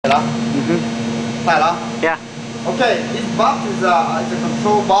Hello? Hello? Yeah. Okay, this box is a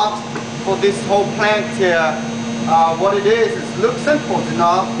control box for this whole plant here. What it is, it looks simple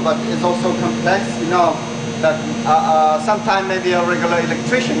enough, but it's also complex enough that sometimes maybe a regular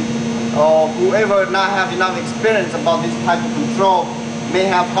electrician or whoever not have enough experience about this type of control may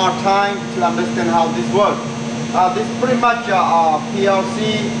have hard time to understand how this works. This is pretty much a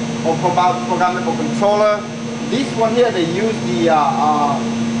PLC or programmable controller. This one here, they use the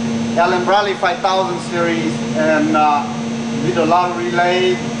Allen Bradley 5000 series and with a lot of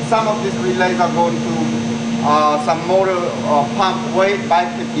relays. Some of these relays are going to some motor pump way back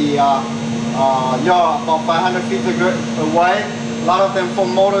at the about 500 feet away. A lot of them for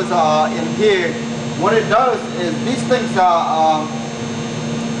motors are in here. What it does is these things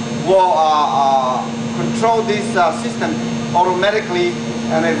will control this system automatically,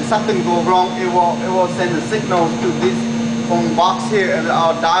 and if something goes wrong, it will send the signals to this phone box here and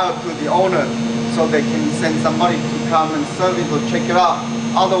dial to the owner, so they can send somebody to come and service or check it out.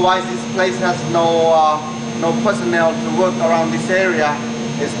 Otherwise, this place has no personnel to work around this area.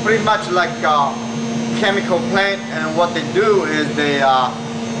 It's pretty much like a chemical plant, and what they do is they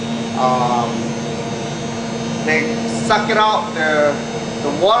suck it out the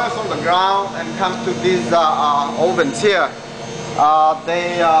water from the ground and comes to these ovens here.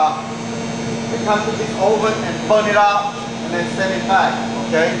 They come to this oven and burn it out and then send it back,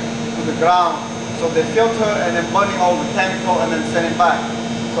 okay, to the ground. So they filter and then burn it all the chemical and then send it back.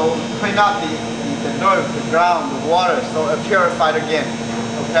 So clean out the dirt, the ground, the water, so it's purified again,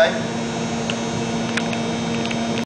 okay?